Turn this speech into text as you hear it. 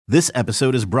This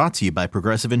episode is brought to you by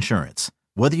Progressive Insurance.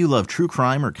 Whether you love true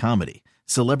crime or comedy,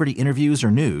 celebrity interviews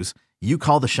or news, you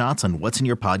call the shots on what's in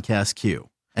your podcast queue.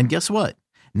 And guess what?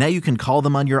 Now you can call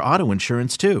them on your auto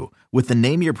insurance too with the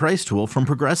Name Your Price tool from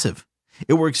Progressive.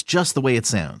 It works just the way it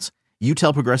sounds. You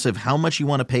tell Progressive how much you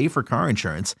want to pay for car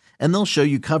insurance, and they'll show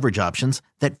you coverage options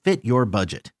that fit your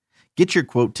budget. Get your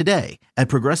quote today at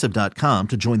Progressive.com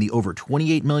to join the over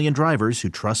 28 million drivers who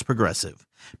trust Progressive.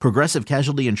 Progressive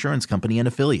Casualty Insurance Company and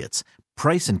Affiliates.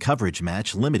 Price and coverage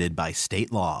match limited by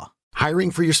state law. Hiring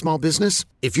for your small business?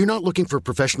 If you're not looking for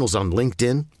professionals on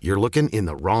LinkedIn, you're looking in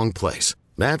the wrong place.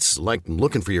 That's like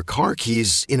looking for your car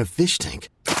keys in a fish tank.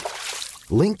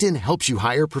 LinkedIn helps you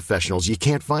hire professionals you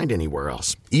can't find anywhere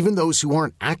else, even those who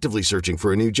aren't actively searching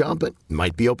for a new job but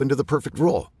might be open to the perfect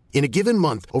role. In a given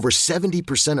month, over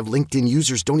 70% of LinkedIn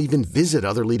users don't even visit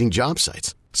other leading job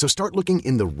sites. So start looking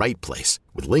in the right place.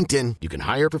 With LinkedIn, you can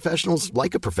hire professionals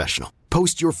like a professional.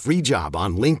 Post your free job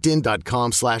on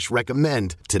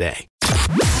linkedin.com/recommend today.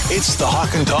 It's the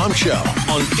Hawk and Tom Show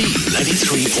on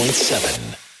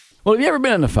B93.7. Well, have you ever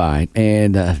been in a fight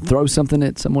and throw something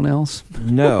at someone else?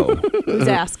 No. Who's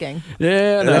asking?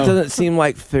 Yeah, no. That doesn't seem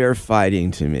like fair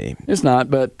fighting to me. It's not,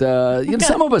 but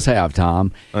some of us have,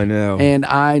 Tom. I know. And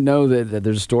I know that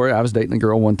there's a story. I was dating a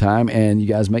girl one time, and you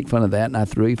guys make fun of that, and I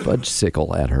threw a fudge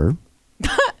sickle at her.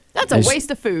 That's a waste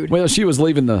of food. Well, she was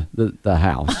leaving the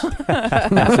house. So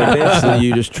basically,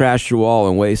 you just trashed your wall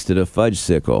and wasted a fudge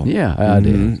sickle. Yeah, I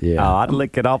did. Yeah. Oh, I'd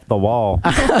lick it off the wall.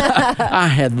 I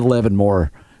had 11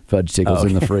 more fudge sickles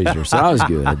in the freezer, so I was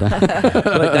good.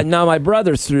 But now, my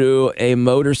brother threw a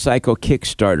motorcycle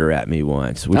Kickstarter at me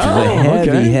once, which is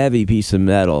a heavy piece of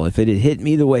metal. If it had hit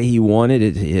me the way he wanted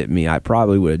it to hit me, I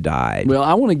probably would have died. Well,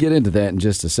 I want to get into that in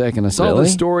just a second. I saw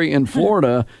this story in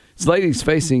Florida. This lady's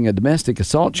facing a domestic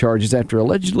assault charges after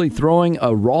allegedly throwing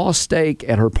a raw steak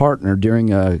at her partner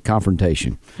during a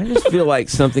confrontation. I just feel like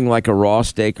something like a raw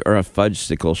steak or a fudge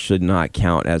sickle should not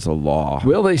count as a law.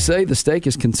 Well, they say the steak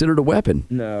is considered a weapon.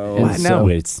 No. No,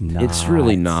 it's not. It's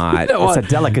really not. It's a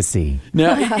delicacy.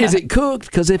 Now, is it cooked?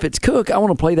 Because if it's cooked, I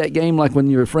want to play that game like when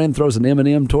your friend throws an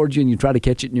M&M towards you and you try to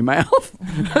catch it in your mouth.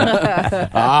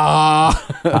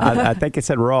 I think it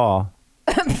said raw.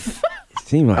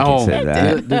 Seemed like it said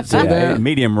that. Did it say that?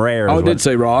 Medium rare. Oh, it did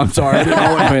say raw. I'm sorry.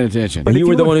 I wasn't paying attention. But you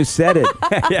were the one who said it.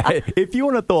 Yeah, if you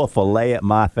want to throw a filet at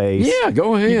my face, yeah,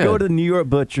 go ahead. You go to the New York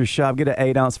butcher shop, get an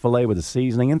 8-ounce filet with a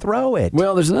seasoning, and throw it.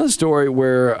 Well, there's another story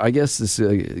where I guess this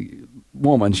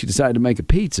woman, she decided to make a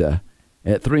pizza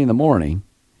at 3 in the morning.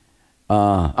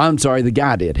 I'm sorry, the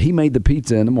guy did. He made the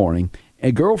pizza in the morning.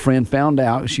 A girlfriend found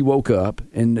out. She woke up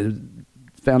and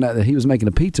found out that he was making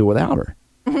a pizza without her.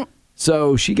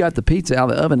 So she got the pizza out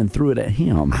of the oven and threw it at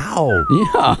him. Ow.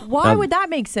 Yeah. Why would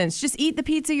that make sense? Just eat the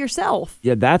pizza yourself.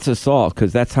 Yeah, that's assault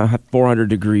because that's a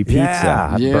 400-degree pizza.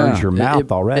 Yeah, it burns your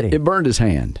mouth already. It burned his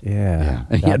hand. Yeah.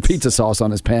 He had pizza sauce on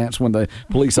his pants when the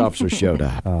police officer showed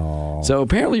up. Oh. So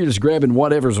apparently you're just grabbing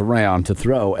whatever's around to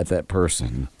throw at that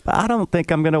person. But I don't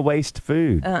think I'm going to waste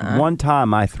food. One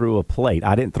time I threw a plate.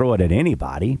 I didn't throw it at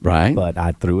anybody. Right. But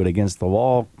I threw it against the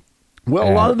wall. Well,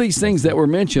 a lot of these things that were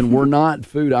mentioned were not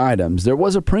food items. There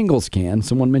was a Pringles can.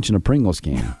 Someone mentioned a Pringles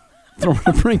can. Throwing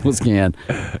a Pringles can.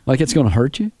 Like it's going to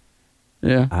hurt you?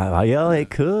 Yeah. Yeah,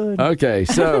 it could. Okay,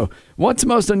 so what's the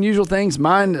most unusual things?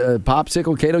 Mine,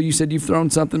 popsicle. Cato, you said you've thrown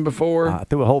something before? I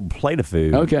threw a whole plate of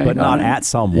food. Okay. But not at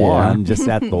someone, just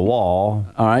at the wall.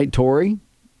 All right, Tori?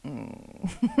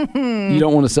 You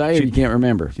don't want to say or you can't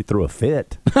remember? She threw a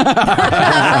fit.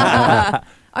 I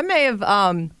may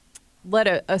have let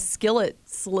a skillet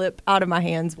slip out of my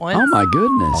hands once. Oh, my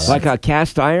goodness. Like a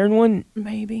cast iron one?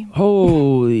 Maybe.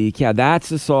 Holy cow, that's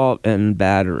assault and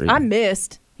battery. I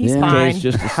missed. He's Yeah. Okay, fine. it's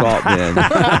just assault then.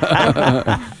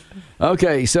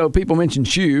 Okay, so people mentioned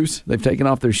shoes. They've taken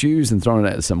off their shoes and thrown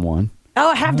it at someone.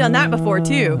 Oh, I have done that before,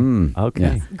 too.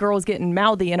 Okay. Girl's getting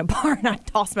mouthy in a bar, and I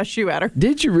tossed my shoe at her.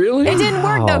 Did you really? It didn't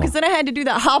work, though, because then I had to do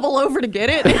that hobble over to get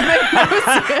it. It made no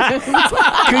sense.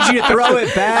 Could you throw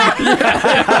it back?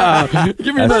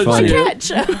 Give me another funny. chance.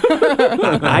 Catch.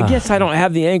 I guess I don't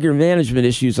have the anger management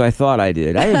issues I thought I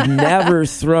did. I have never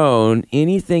thrown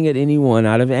anything at anyone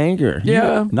out of anger.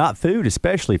 Yeah. Not food,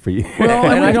 especially for you. Well,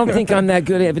 and I don't think I'm that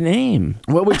good at a name.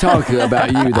 Well, we talk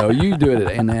about you, though. You do it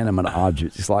at inanimate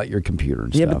objects, just like your computer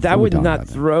and Yeah, stuff. but I We would talk not about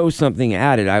that. throw something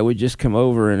at it. I would just come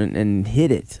over and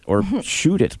hit it or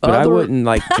shoot it. But I Other- wouldn't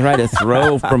like try to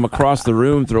throw from across the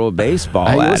room, throw a baseball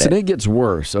Hey, at listen, it. it gets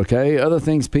worse, okay? Other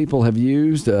things people have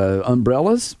used,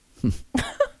 umbrellas.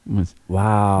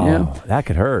 Wow. Yeah. That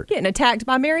could hurt. Getting attacked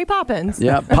by Mary Poppins.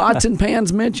 Yeah, pots and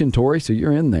pans mentioned, Tori, so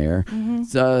you're in there.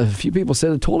 So, a few people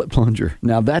said a toilet plunger.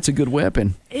 Now, that's a good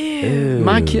weapon. Ew.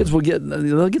 My kids will get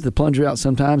the plunger out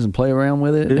sometimes and play around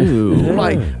with it. Ew. I'm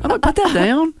like, put that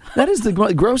down. That is the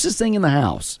grossest thing in the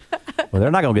house. Well,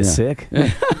 they're not going to get sick.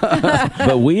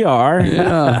 But we are.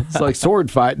 Yeah, it's like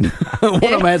sword fighting. One of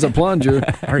them has a plunger.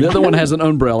 The other one has an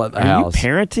umbrella at the Are house. you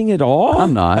parenting at all?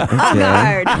 I'm not.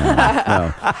 Hard.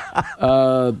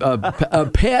 A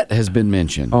pet has been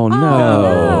mentioned. Oh, no.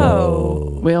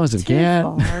 No. Well, is it a cat?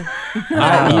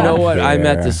 You know what? I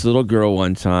met Fair. this little girl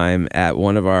one time at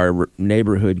one of our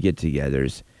neighborhood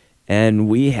get-togethers, and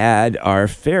we had our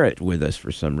ferret with us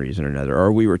for some reason or another,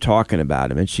 or we were talking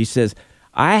about him, and she says,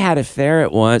 I had a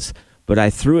ferret once, but I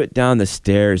threw it down the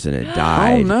stairs and it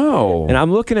died. Oh, no. And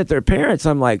I'm looking at their parents.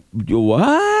 I'm like,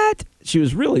 what? She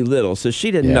was really little, so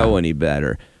she didn't know any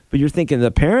better. But you're thinking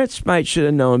the parents should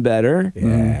have known better.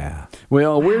 Yeah.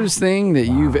 Well, weirdest thing that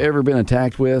you've ever been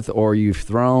attacked with or you've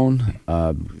thrown,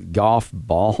 golf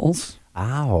balls.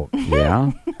 Ow.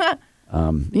 Yeah.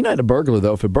 At a burglar,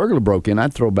 though, if a burglar broke in,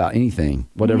 I'd throw about anything,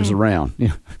 whatever's around.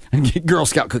 And get Girl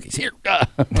Scout cookies. Here.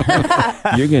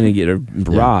 You're going to get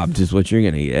robbed is what you're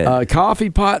going to get. Coffee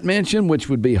pot mentioned, which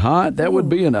would be hot. That would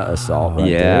be an assault right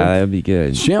yeah, there. that'd be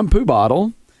good. Shampoo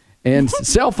bottle. And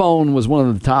cell phone was one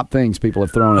of the top things people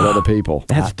have thrown at other people.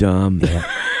 That's dumb.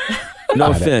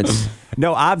 No offense.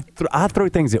 No, I throw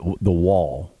things at the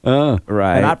wall.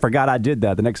 Right. And I forgot I did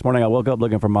that. The next morning I woke up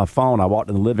looking for my phone. I walked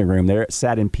in the living room. There it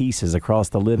sat in pieces across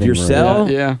the living Your room.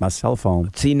 cell? Yeah. My cell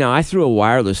phone. See, now I threw a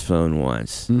wireless phone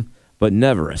once, but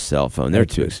never a cell phone. They're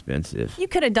too expensive. You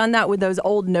could have done that with those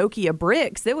old Nokia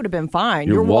bricks. It would have been fine.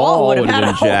 Your wall would have would've had been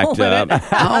a hole jacked in up. it.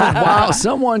 Oh, wow.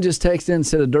 Someone just texted in and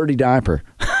said a dirty diaper.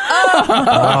 You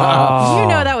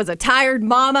know that was a tired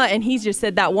mama, and he just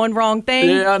said that one wrong thing.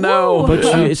 Yeah, I know. Woo. But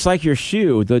it's like your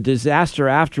shoe. The disaster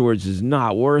afterwards is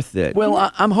not worth it.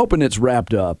 Well, I'm hoping it's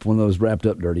wrapped up, one of those wrapped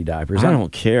up dirty diapers. I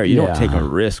don't care. You Yeah. don't take a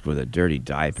risk with a dirty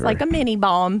diaper. It's like a mini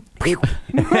bomb.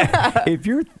 If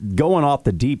you're going off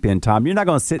the deep end, Tom, you're not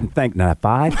going to sit and think, now, if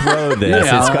I throw this,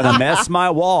 it's going to mess my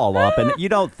wall up. And you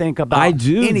don't think about I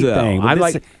do, anything. though. I'm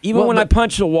This- like, even when I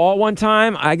punched a wall one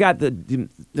time, I got the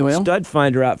Well? stud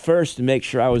finder out first to make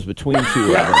sure I was between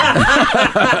two of them.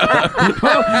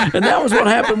 And that was what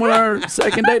happened with our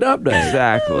second date update.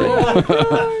 Exactly.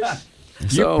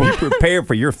 So, you prepare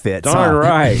for your fits. Darn huh?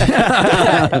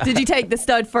 right. Did you take the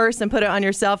stud first and put it on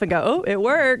yourself and go, oh, it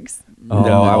works?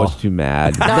 No, I was too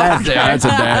mad. that's a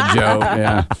dad joke.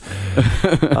 Yeah.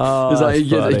 Oh, It's like that's he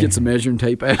funny. gets some measuring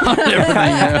tape out and everything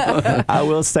else. I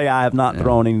will say I have not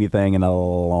thrown anything in a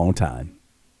long time.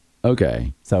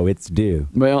 Okay. So it's due.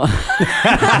 Well,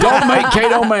 don't make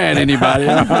Kato mad, anybody.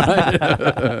 All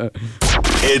right?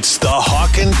 It's the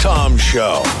Hawk and Tom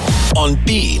Show on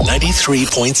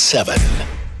B93.7.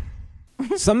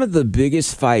 Some of the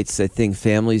biggest fights I think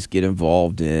families get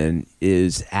involved in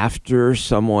is after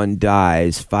someone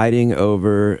dies, fighting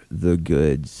over the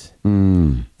goods,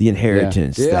 the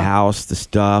inheritance, Yeah. the house, the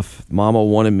stuff. Mama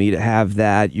wanted me to have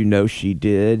that. You know she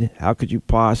did. How could you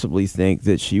possibly think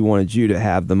that she wanted you to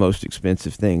have the most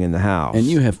expensive thing in the house? And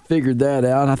you have figured that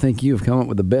out. I think you have come up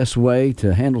with the best way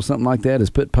to handle something like that is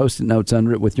put Post-it notes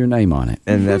under it with your name on it.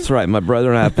 And that's right. My brother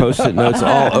and I have Post-it notes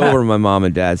all over my mom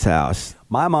and dad's house.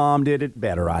 My mom did it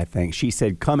better, I think. She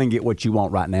said, come and get what you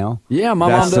want right now. Yeah, my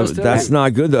mom does too. That's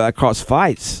not good, though. That causes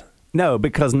fights. No,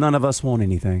 because none of us want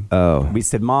anything. Oh. We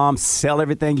said, Mom, sell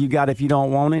everything you got if you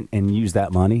don't want it and use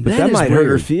that money. But That that is might hurt her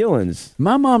weird. feelings.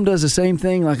 My mom does the same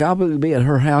thing. Like, I'll be at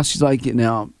her house. She's like,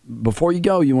 now, before you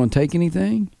go, you want to take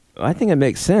anything? I think it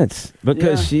makes sense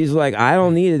because Yeah. she's like, I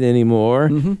don't need it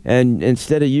anymore. And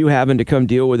instead of you having to come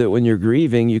deal with it when you're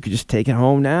grieving, you could just take it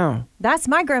home now. That's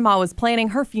my grandma was planning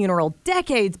her funeral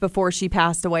decades before she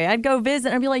passed away. I'd go visit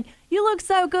and I'd be like, you look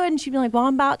so good. And she'd be like, well,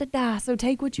 I'm about to die, so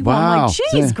take what you want. I'm Wow. like,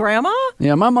 jeez, Yeah. Grandma.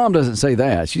 Yeah, my mom doesn't say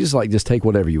that. She's just like, just take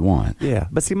whatever you want. Yeah,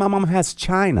 but see, my mom has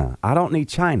china. I don't need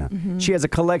china. She has a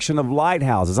collection of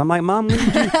lighthouses. I'm like, Mom,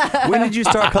 when did you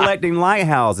start collecting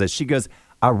lighthouses? She goes,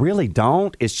 I really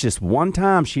don't. It's just one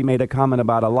time she made a comment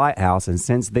about a lighthouse, and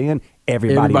since then,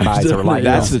 everybody Everybody's buys her doing it.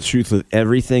 lighthouse. That's the truth with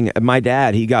everything. My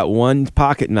dad, he got one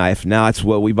pocket knife. Now it's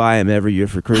what we buy him every year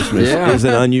for Christmas. Yeah. Is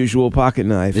an unusual pocket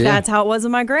knife. That's how it was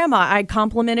with my grandma. I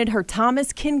complimented her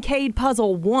Thomas Kincaid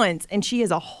puzzle once, and she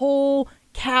has a whole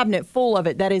cabinet full of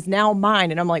it that is now mine.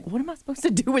 And I'm like, what am I supposed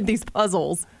to do with these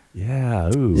puzzles?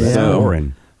 Yeah, ooh, that's So-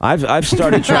 boring. I've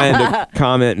started trying to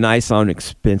comment nice on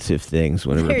expensive things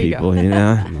whenever There you people, go. you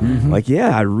know, like,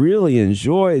 yeah, I really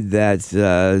enjoyed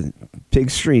that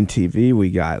big screen TV we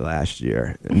got last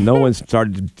year. No one's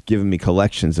started giving me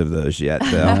collections of those yet,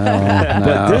 though.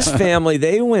 But this family,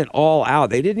 they went all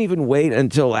out. They didn't even wait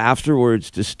until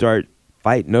afterwards to start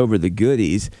fighting over the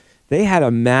goodies. They had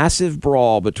a massive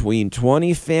brawl between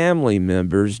 20 family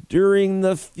members during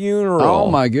the funeral. Oh,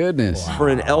 my goodness. For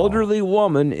an elderly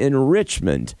woman in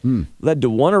Richmond. Led to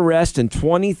one arrest and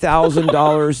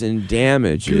 $20,000 in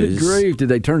damages. Good grief. Did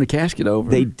they turn the casket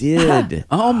over? They did.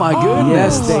 Oh, my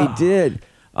goodness. Yes, they did.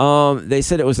 They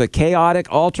said it was a chaotic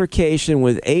altercation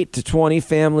with 8 to 20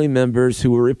 family members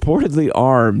who were reportedly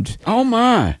armed. Oh,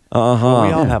 my. Well,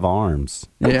 we all have arms.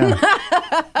 Yeah.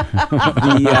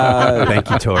 Thank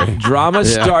you, Tori. Drama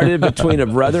started between a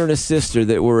brother and a sister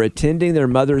that were attending their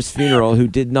mother's funeral who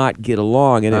did not get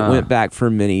along, and it went back for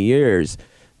many years.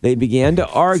 They began to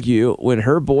argue when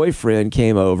her boyfriend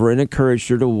came over and encouraged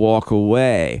her to walk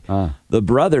away. The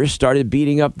brother started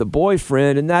beating up the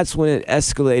boyfriend, and that's when it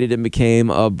escalated and became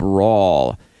a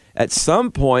brawl. At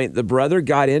some point, the brother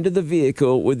got into the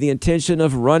vehicle with the intention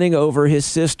of running over his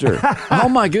sister. Oh,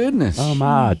 my goodness. Oh,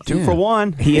 my. 2 for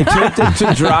 1. He attempted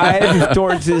to drive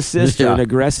towards his sister in Yeah. an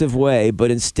aggressive way,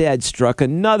 but instead struck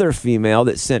another female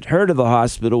that sent her to the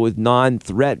hospital with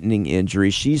non-threatening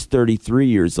injuries. She's 33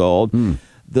 years old.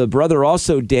 The brother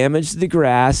also damaged the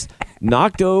grass,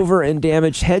 knocked over and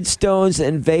damaged headstones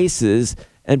and vases,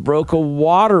 and broke a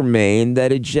water main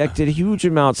that ejected huge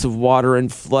amounts of water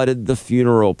and flooded the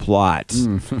funeral plot.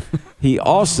 He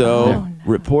also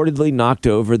reportedly knocked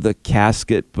over the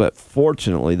casket, but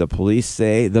fortunately, the police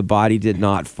say the body did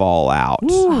not fall out.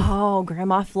 Oh,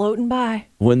 Grandma floating by.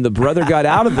 When the brother got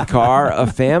out of the car, a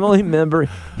family member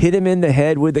hit him in the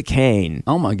head with a cane.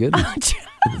 Oh, my goodness.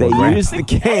 They used the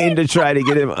cane to try to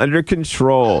get him under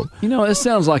control. You know, this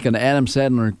sounds like an Adam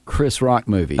Sandler, Chris Rock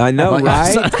movie. I know,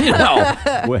 right? You know.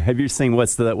 Have you seen what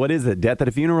is it? Death at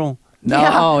a Funeral? No,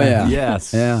 oh, yeah.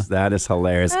 Yes. Yeah. That is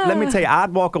hilarious. Let me tell you,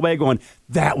 I'd walk away going,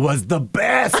 that was the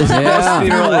best Yeah.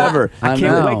 Funeral ever. I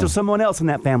can't know. wait till someone else in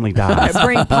that family dies.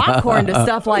 Bring popcorn to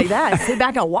stuff like that. Sit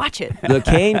back and watch it. The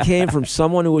cane came from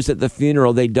someone who was at the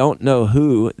funeral. They don't know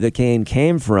who the cane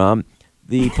came from.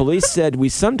 The police said, we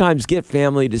sometimes get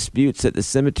family disputes at the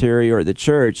cemetery or the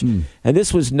church, and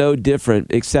this was no different,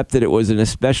 except that it was an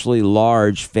especially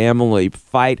large family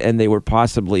fight, and they were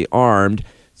possibly armed,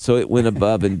 so it went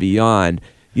above and beyond.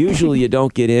 Usually you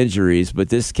don't get injuries, but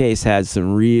this case had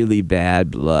some really bad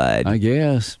blood. I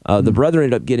guess. The brother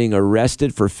ended up getting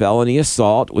arrested for felony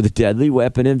assault with a deadly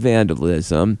weapon and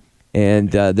vandalism.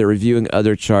 And they're reviewing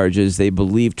other charges. They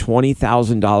believe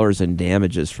 $20,000 in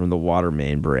damages from the water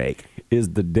main break. Is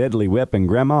the deadly weapon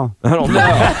Grandma? I don't know.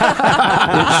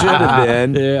 It should have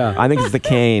been. Yeah. I think it's the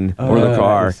cane or the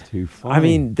car. That is too funny. I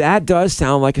mean, that does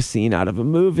sound like a scene out of a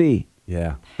movie.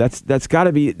 Yeah. That's got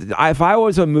to be. If I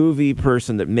was a movie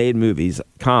person that made movies,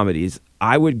 comedies,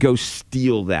 I would go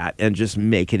steal that and just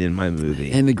make it in my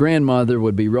movie. And the grandmother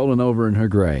would be rolling over in her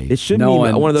grave. It should be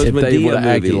knowing one of those if they Medea would have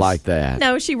acted movies. like that.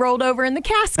 No, she rolled over in the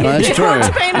casket. Well, that's You weren't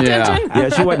true. paying Yeah. attention. Yeah,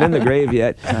 she wasn't in the grave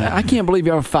yet. I can't believe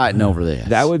y'all are fighting over this.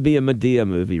 That would be a Medea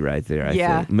movie right there, I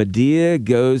Yeah. think. Medea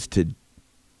goes to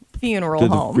Funeral the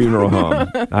home. funeral home.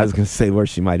 I was going to say where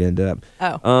she might end up.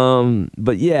 Oh.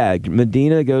 But yeah,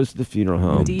 Medina goes to the funeral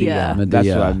home. Medea. That's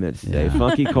what I meant to say. Yeah.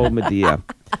 Funky Cold Medea.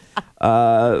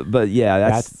 But yeah,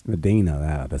 That's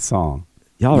Medina, the song.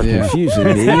 y'all are Yeah. confusing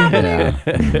me. Yeah.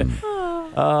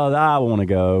 Oh, I want to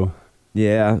go.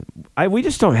 Yeah, we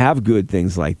just don't have good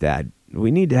things like that. We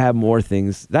need to have more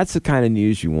things. That's the kind of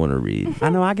news you want to read. I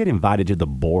know I get invited to the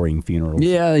boring funerals.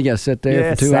 Yeah, you got to sit there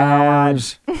Yeah, for 2 sad.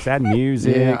 hours. Sad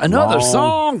music. Yeah. Another long,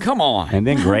 song? Come on. And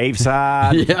then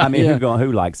graveside. Yeah, I mean, yeah.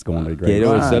 who likes going to Yeah,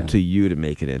 graveside? it's up to you to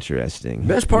make it interesting.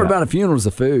 Best part about a funeral is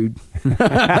the food.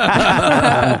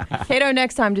 Kato,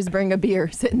 next time, just bring a beer,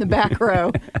 sit in the back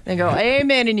row, and go,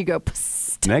 amen, and you go, psst.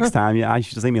 Next time, yeah, you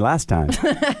should have seen me last time.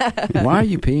 Why are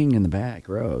you peeing in the back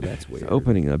row? That's weird.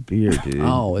 Opening a beer, dude.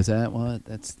 Oh, is that what?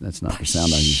 That's not the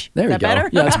sound I use. There Is we that go. better?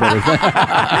 Yeah, that's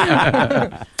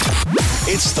better.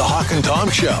 It's the Hawk and Tom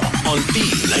Show on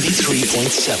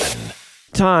B93.7.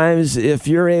 Times, if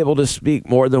you're able to speak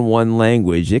more than one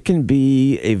language, it can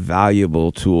be a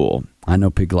valuable tool. I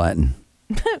know Pig Latin.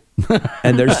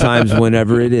 And there's times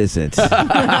whenever it isn't.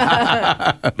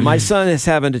 My son is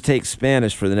having to take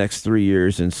Spanish for the next 3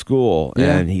 years in school.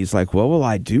 Yeah. And he's like, what will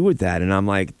I do with that? And I'm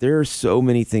like, there are so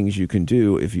many things you can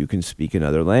do if you can speak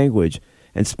another language.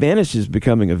 And Spanish is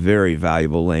becoming a very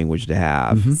valuable language to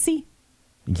have. See?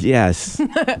 Yes.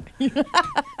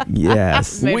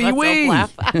 Yes. Made Oui, myself oui.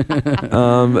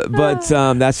 laugh. But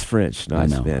that's French, not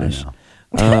Spanish.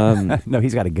 No,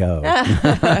 he's got to go.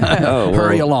 Oh,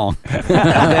 Hurry along. El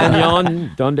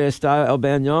Bañón. ¿Dónde está el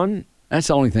bañón? That's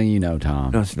the only thing you know,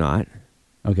 Tom. No, it's not.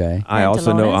 Okay. I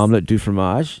also know Pantalones? omelette du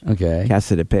fromage. Okay.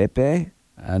 Casa de pepe.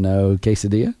 I know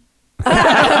quesadilla.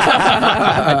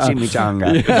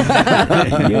 Chimichanga.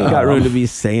 You ain't got room to be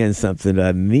saying something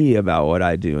to me about what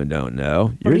I do and don't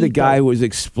know. You're the guy who was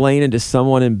explaining to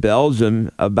someone in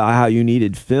Belgium about how you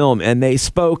needed film, and they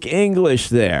spoke English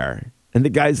there. And the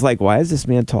guy's like, why is this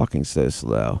man talking so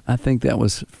slow? I think that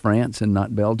was France and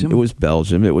not Belgium. It was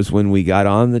Belgium. It was when we got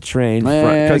on the train.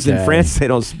 Because in Okay. France, they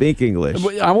don't speak English.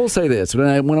 But I will say this: when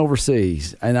I went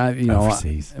overseas, and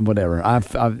Overseas. whatever,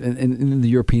 I've in the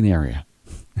European area.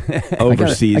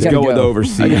 Overseas. I gotta Go with go.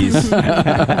 overseas.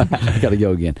 I got to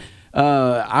go again.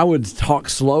 I would talk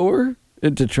slower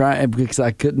to try because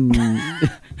I couldn't.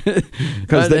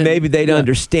 Because then maybe they'd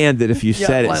understand that if you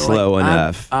said it slow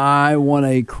enough. I want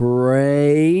a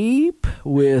crepe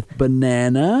with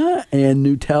banana and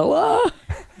Nutella.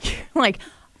 Like,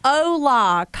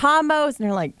 hola, combos. And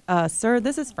they're like, sir,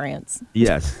 this is France.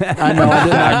 Yes. I know I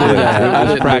did not do that. It I was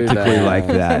didn't do practically that. like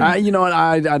that. You know what?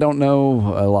 I don't know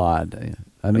a lot.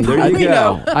 I mean, There you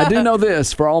go. I do know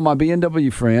this for all my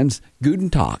BMW friends.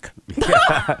 Guten Tag.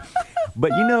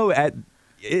 But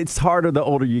it's harder the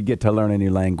older you get to learn a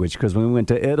new language. Because when we went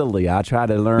to Italy, I tried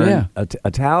to learn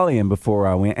Italian before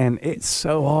I went, and it's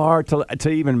so hard to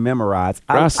even memorize.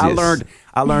 I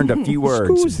learned a few words: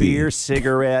 Scusi. beer,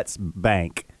 cigarettes,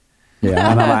 bank.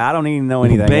 Yeah. And I'm like, I don't even know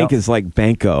anything. Bank else. is like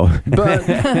Banco. But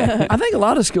I think a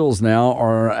lot of schools now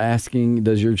are asking,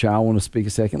 "Does your child want to speak a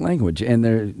second language?" And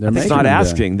they're making It's not them do it.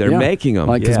 asking; they're making them.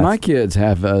 Like, because Yes. my kids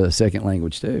have a second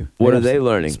language too. What are have they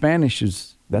learning? Spanish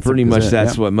is Pretty much it,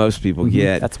 that's yeah. what most people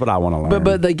get. That's what I want to learn.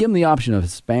 But they give them the option of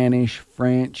Spanish,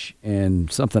 French, and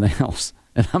something else.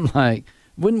 And I'm like,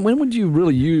 when would you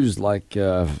really use like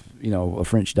a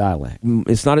French dialect?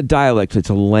 It's not a dialect; it's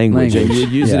a language. And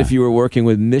you'd use it if you were working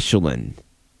with Michelin.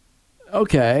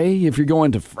 Okay, if you're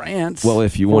going to France. Well,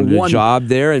 if you for wanted one- a job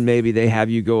there, and maybe they have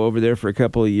you go over there for a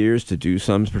couple of years to do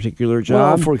some particular well,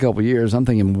 job, for a couple of years, I'm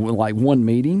thinking like one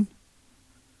meeting.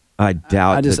 I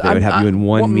doubt that they would have you in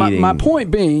one meeting. My point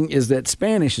being is that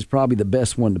Spanish is probably the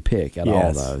best one to pick out of all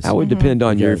Yes. those. That would depend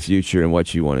on your Because- future and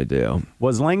what you want to do.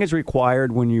 was language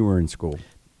required when you were in school?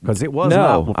 Because it was No,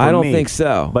 not for I don't me. think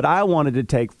so. But I wanted to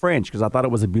take French because I thought it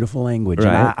was a beautiful language.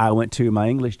 Right. And I went to my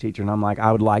English teacher and I'm like,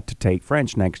 I would like to take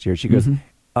French next year. She goes,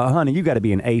 honey, you got to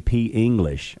be an AP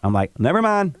English. I'm like, never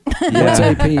mind. What's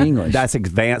AP English? That's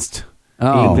advanced.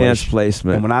 Oh. Advanced And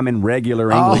placement. when I'm in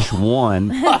regular English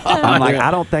 1, I'm like, I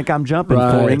don't think I'm jumping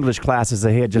Right. 4 English classes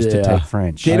ahead just to Yeah. take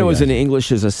French. Dana was in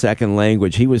English as a second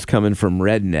language. He was coming from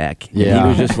redneck. Yeah. He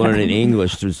was just learning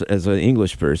English as an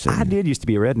English person. I did used to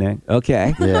be a redneck.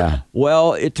 Okay. Yeah.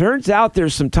 Well, it turns out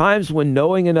there's some times when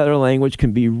knowing another language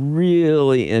can be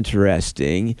really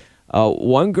interesting.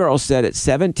 One girl said at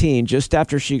 17, just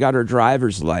after she got her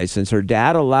driver's license, her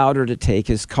dad allowed her to take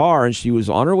his car, and she was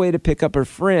on her way to pick up her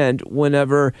friend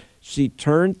whenever she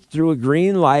turned through a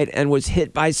green light and was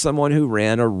hit by someone who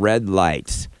ran a red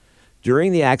light.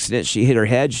 During the accident, she hit her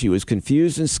head. She was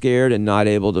confused and scared and not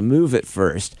able to move at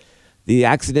first. The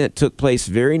accident took place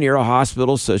very near a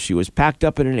hospital, so she was packed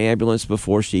up in an ambulance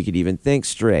before she could even think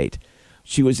straight.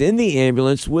 She was in the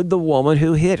ambulance with the woman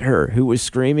who hit her, who was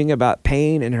screaming about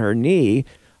pain in her knee,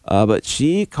 but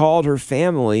she called her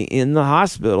family in the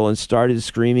hospital and started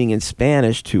screaming in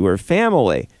Spanish to her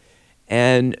family.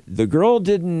 And the girl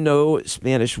didn't know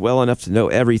Spanish well enough to know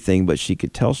everything, but she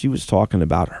could tell she was talking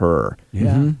about her.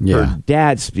 Yeah. Yeah. Her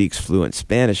dad speaks fluent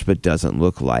Spanish but doesn't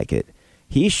look like it.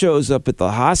 He shows up at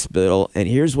the hospital, and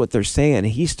here's what they're saying.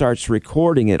 He starts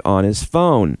recording it on his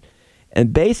phone.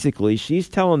 And basically, she's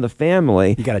telling the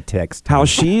family You got a text. how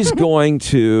she's going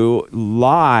to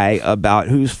lie about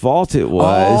whose fault it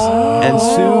was and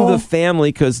sue the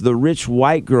family because the rich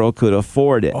white girl could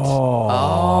afford it.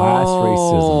 That's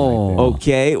racism right there.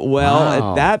 Okay, well, Wow.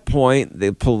 at that point,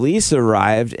 the police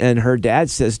arrived, and her dad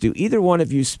says, do either one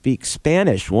of you speak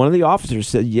Spanish? One of the officers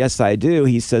said, yes, I do.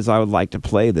 He says, I would like to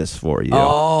play this for you.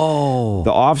 Oh.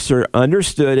 The officer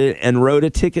understood it and wrote a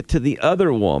ticket to the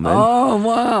other woman. Oh,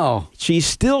 wow. She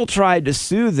still tried to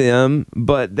sue them,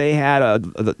 but they had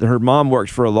her mom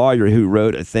worked for a lawyer who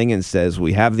wrote a thing and says,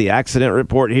 we have the accident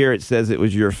report here. It says it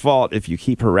was your fault. If you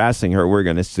keep harassing her, we're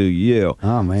going to sue you.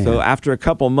 Oh, man. So after a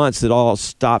couple months, it all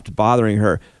stopped bothering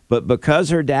her. But because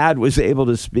her dad was able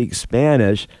to speak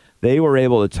Spanish, they were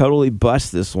able to totally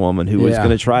bust this woman who was Yeah. going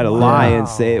to try to lie and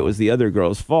say it was the other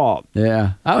girl's fault.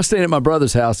 Yeah. I was staying at my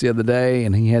brother's house the other day,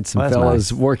 and he had some Oh, that's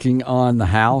fellas nice. working on the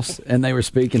house, and they were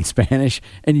speaking Spanish.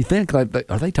 And you think, like,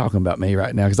 are they talking about me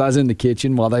right now? Because I was in the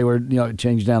kitchen while they were,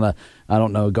 changing down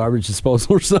a garbage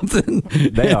disposal or something.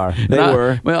 They are. And They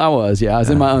were. Well, I was, yeah. I was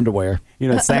in my underwear.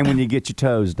 Same when you get your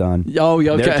toes done. Oh,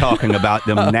 yeah, okay. They're talking about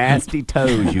them nasty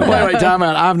toes you got. Wait, time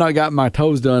out. I've not got my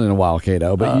toes done in a while,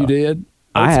 Kato, but you did?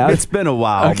 I have. It's been a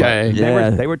while. Okay. but Yeah.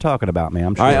 They were talking about me,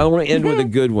 I'm sure. All right, I want to end with a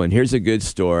good one. Here's a good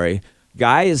story.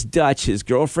 Guy is Dutch. His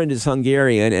girlfriend is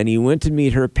Hungarian, and he went to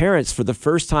meet her parents for the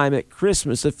first time at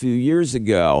Christmas a few years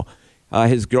ago.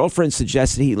 His girlfriend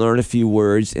suggested he learn a few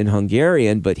words in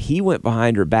Hungarian, but he went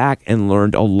behind her back and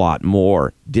learned a lot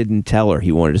more. Didn't tell her.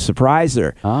 He wanted to surprise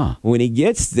her. Ah. When he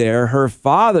gets there, her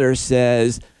father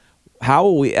says, "How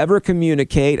will we ever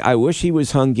communicate? I wish he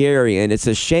was Hungarian. It's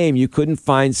a shame you couldn't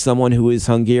find someone who is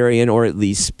Hungarian or at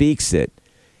least speaks it."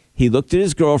 He looked at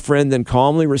his girlfriend, then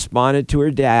calmly responded to her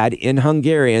dad in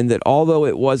Hungarian that although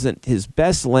it wasn't his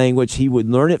best language, he would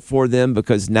learn it for them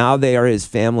because now they are his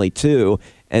family too,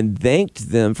 and thanked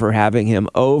them for having him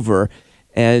over,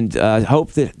 and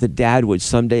hoped that the dad would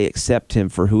someday accept him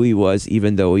for who he was,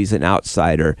 even though he's an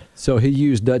outsider. So he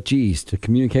used Dutchese to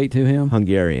communicate to him?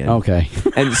 Hungarian. Okay.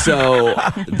 And so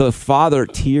the father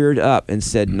teared up and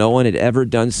said no one had ever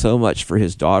done so much for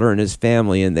his daughter and his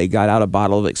family, and they got out a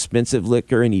bottle of expensive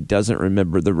liquor, and he doesn't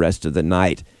remember the rest of the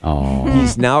night. Oh.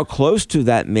 He's now close to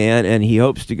that man, and he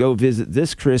hopes to go visit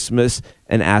this Christmas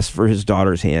and ask for his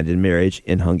daughter's hand in marriage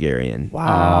in Hungarian.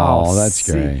 Wow. Oh, that's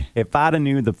See, great. If I'd have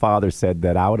knew the father said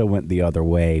that, I would have went the other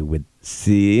way with.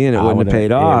 See, and it I wouldn't would've- have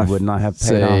paid off. It would not have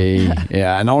paid off. See,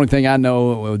 yeah, and the only thing I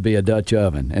know would be a Dutch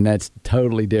oven, and that's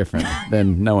totally different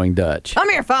than knowing Dutch. Come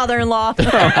here, father-in-law.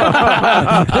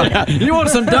 You want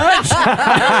some Dutch?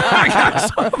 I got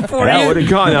some for That you. would have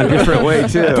gone a different way,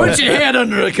 too. Put your head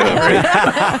under the cover.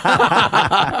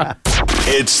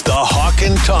 It's the Hawk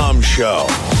and Tom Show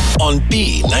on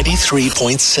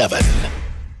B93.7.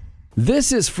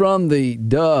 This is from the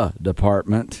Duh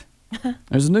Department.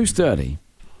 There's a new study.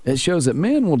 It shows that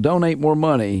men will donate more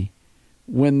money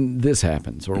when this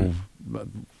happens. Or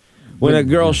When a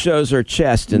girl shows her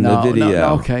chest in the video.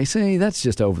 No, okay, see, that's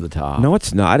just over the top. No,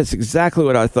 it's not. It's exactly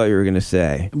what I thought you were going to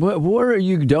say. What are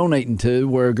you donating to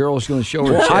where a girl's going to show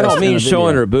her chest? I don't in mean a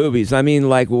showing video? her boobies. I mean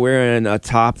like wearing a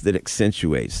top that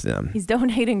accentuates them. He's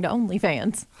donating to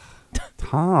OnlyFans.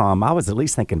 Tom, I was at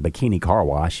least thinking bikini car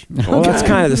wash. Well, that's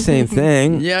kind of the same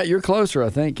thing. Yeah, you're closer, I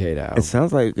think, Kato. It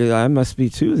sounds like I must be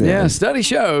too then. Yeah, study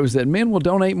shows that men will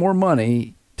donate more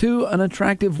money to an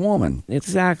attractive woman.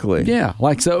 Exactly. Yeah,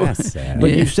 like so. That's sad.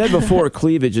 But you said before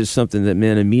cleavage is something that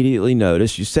men immediately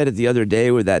notice. You said it the other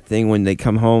day with that thing when they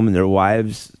come home and their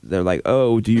wives, they're like,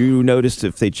 "Oh, do you notice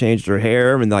if they changed their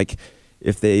hair?" And like,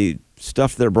 if they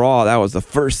stuffed their bra, that was the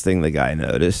first thing the guy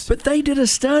noticed. But they did a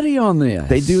study on this.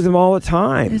 They do them all the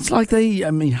time. It's like they,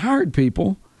 hired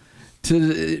people to.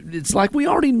 It's like we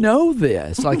already know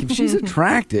this. Like if she's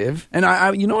attractive, and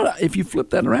I, you know what? If you flip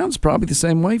that around, it's probably the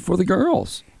same way for the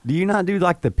girls. Do you not do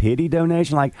like the pity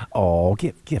donation? Like, oh,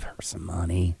 give her some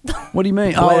money. What do you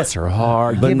mean? Bless her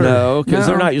heart. But Give her- no, because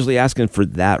they're No. not usually asking for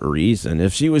that reason.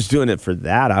 If she was doing it for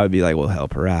that, I would be like, well,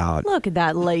 help her out. Look at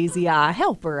that lazy eye.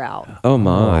 Help her out. Oh,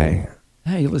 my.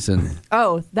 Hey, listen.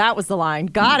 Oh, that was the line.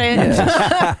 Got it.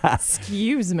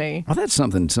 Excuse me. Well, that's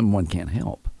something someone can't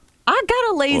help. I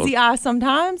got a lazy eye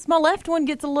sometimes. My left one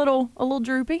gets a little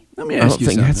droopy. Let me I don't ask you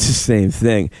think something. that's the same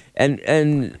thing.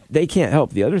 And they can't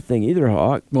help the other thing either,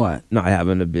 Hawk. What? Not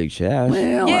having a big chest.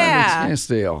 Well, Yeah.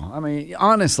 still. I mean,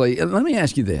 honestly, let me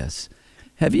ask you this: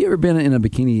 have you ever been in a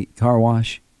bikini car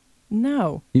wash?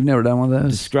 No. You've never done one of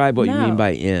those? Describe what you No. mean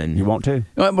by in. You want to?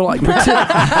 Well, like,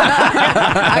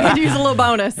 I could use a little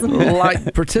bonus.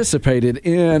 like participated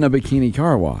in a bikini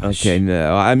car wash. Okay,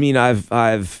 no. I mean,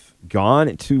 I've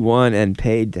gone to one and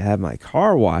paid to have my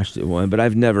car washed at one, but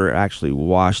I've never actually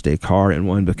washed a car in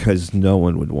one because no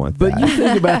one would want that. But you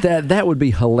think about that, that would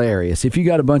be hilarious if you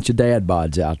got a bunch of dad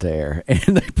bods out there and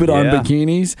they put on Yeah.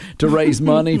 bikinis to raise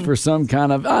money for some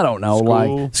kind of, I don't know,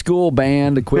 like school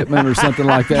band equipment or something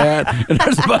like that. And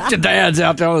there's a bunch of dads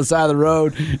out there on the side of the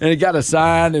road and he got a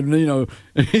sign and,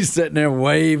 he's sitting there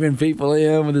waving people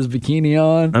in with his bikini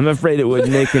on. I'm afraid it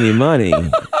wouldn't make any money.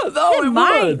 Oh, it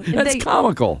might. would. If That's they-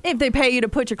 comical. If they pay you to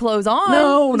put your clothes on,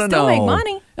 No, you no, still no. make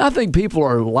money. I think people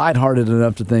are lighthearted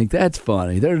enough to think that's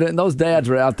funny. Those dads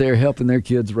are out there helping their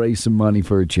kids raise some money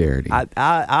for a charity.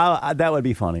 I that would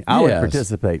be funny. I would Yes.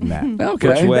 participate in that. Okay.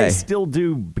 Which way? they still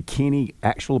do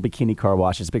actual bikini car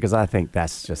washes because I think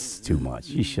that's just too much.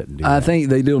 You shouldn't do that. I think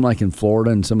they do them like in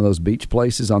Florida and some of those beach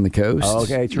places on the coast. Oh,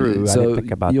 okay, true. I So didn't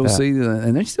think about you'll that. see,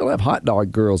 and they still have hot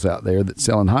dog girls out there that's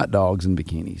selling hot dogs in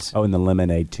bikinis. Oh, and the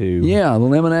lemonade too. Yeah, the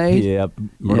lemonade. Yeah,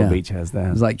 Myrtle Yeah. Beach has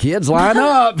that. It's like, kids, line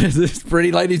up. This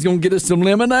pretty lady's going to get us some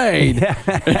lemonade.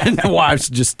 And the wife's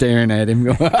just staring at him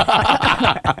going,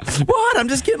 what? I'm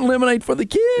just getting lemonade for the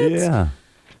kids. Yeah.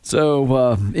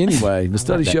 So anyway, the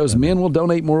study shows men will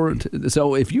donate more.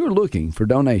 So if you're looking for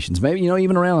donations, maybe,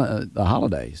 even around the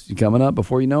holidays coming up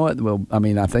before you know it, well, I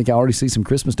mean, I think I already see some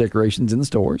Christmas decorations in the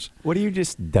stores. What are you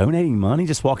just donating money?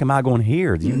 Just walking by going,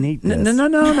 here, do you need this?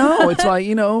 No. It's like,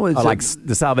 it's Oh, like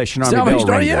the Salvation Army Salvation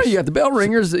bell Army, yeah, ringers. you got the bell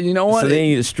ringers. You know what? So they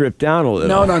need to strip down a little.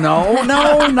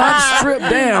 No, not stripped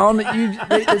down.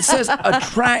 It says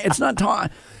attract. It's not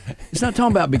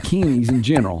talking about bikinis in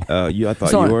general. Oh, I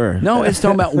thought you were. No, it's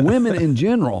talking about women in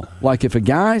general. Like if a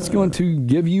guy's going to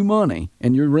give you money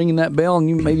and you're ringing that bell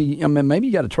and maybe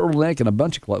you got a turtleneck and a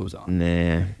bunch of clothes on,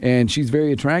 Nah. and she's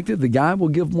very attractive, the guy will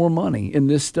give more money in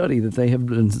this study that they have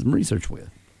done some research with.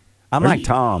 I'm like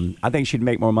Tom. I think she'd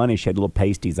make more money if she had little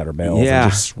pasties at her bells. Yeah.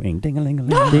 And just swing,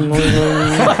 ding-a-ling-a-ling.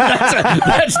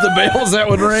 That's the bells that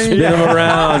would ring. Spin them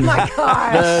around. Oh my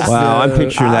gosh. Wow, I'm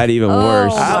picturing that even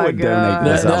worse. I would donate to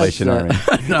the Salvation Army.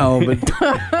 No,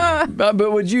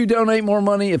 but would you donate more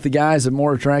money if the guy's a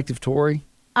more attractive Tory?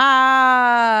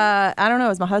 I don't know.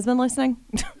 Is my husband listening?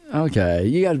 Okay,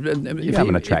 you got. You have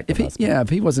an attractive husband. Yeah, if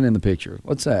he wasn't in the picture,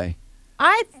 let's say.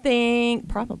 I think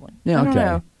probably. Yeah, I don't okay.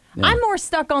 know. Yeah. I'm more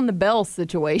stuck on the bell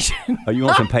situation. Oh, you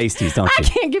want some pasties, don't I you?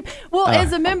 can't give. Well,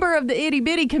 as a member of the itty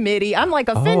bitty committee, I'm like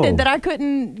offended that I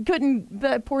couldn't.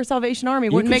 The poor Salvation Army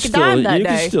wouldn't make a dime that you day.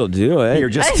 can still do it. Here,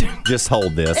 just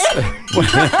hold this.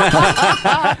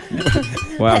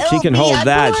 Wow, if she can Help me, hold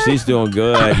that, Eckler. she's doing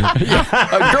good.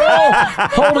 A girl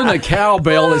holding a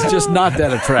cowbell is just not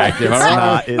that attractive. All right?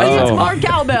 not. I need Oh. some more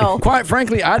cowbell. Quite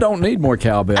frankly, I don't need more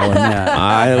cowbell in that.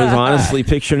 I was honestly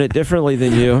picturing it differently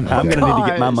than you. I'm going to need to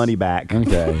get my Gosh. money back.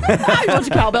 Okay. I want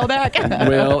your cowbell back.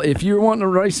 Well, if you're wanting to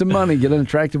raise some money, get an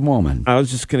attractive woman. I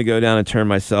was just going to go down and turn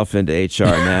myself into HR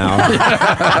now.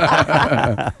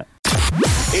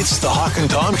 It's the Hawk and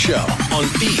Tom Show on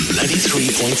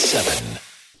B93.7.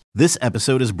 This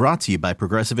episode is brought to you by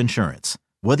Progressive Insurance.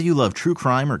 Whether you love true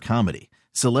crime or comedy,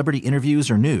 celebrity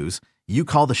interviews or news, you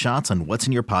call the shots on what's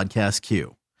in your podcast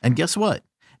queue. And guess what?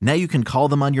 Now you can call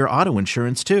them on your auto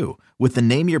insurance too with the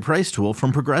Name Your Price tool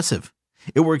from Progressive.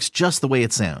 It works just the way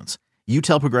it sounds. You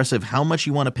tell Progressive how much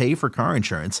you want to pay for car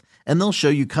insurance, and they'll show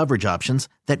you coverage options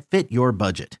that fit your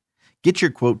budget. Get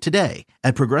your quote today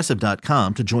at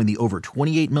Progressive.com to join the over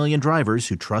 28 million drivers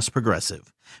who trust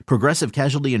Progressive. Progressive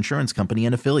Casualty Insurance Company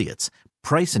and Affiliates.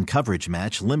 Price and coverage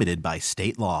match limited by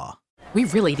state law. We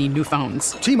really need new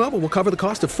phones. T-Mobile will cover the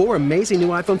cost of 4 amazing new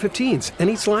iPhone 15s, and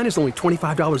each line is only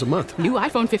 $25 a month. New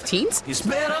iPhone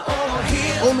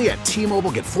 15s? Only at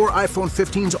T-Mobile, get 4 iPhone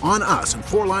 15s on us and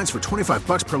 4 lines for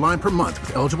 $25 per line per month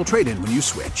with eligible trade-in when you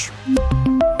switch.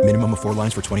 Minimum of 4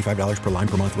 lines for $25 per line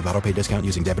per month with autopay discount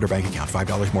using debit or bank account.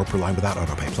 $5 more per line without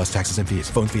autopay, plus taxes and fees.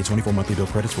 Phone fee at 24 monthly bill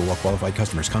credits for well-qualified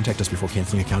customers. Contact us before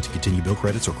canceling account to continue bill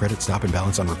credits or credit stop and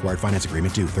balance on required finance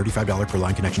agreement due. $35 per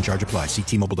line connection charge applies. See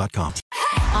T-Mobile.com.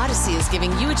 Odyssey is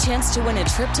giving you a chance to win a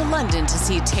trip to London to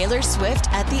see Taylor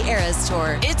Swift at the Eras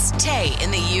Tour. It's Tay in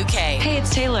the UK. Hey,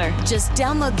 it's Taylor. Just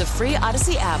download the free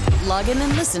Odyssey app, log in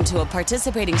and listen to a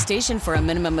participating station for a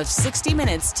minimum of 60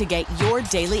 minutes to get your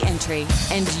daily entry.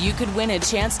 And you could win a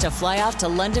chance to fly off to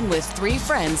London with 3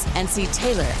 friends and see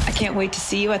Taylor. I can't wait to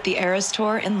see you at the Eras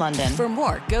Tour in London. For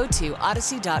more, go to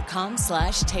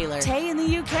odyssey.com/Taylor. Tay in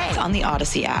the UK. It's on the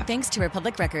Odyssey app. Thanks to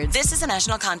Republic Records. This is a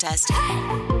national contest.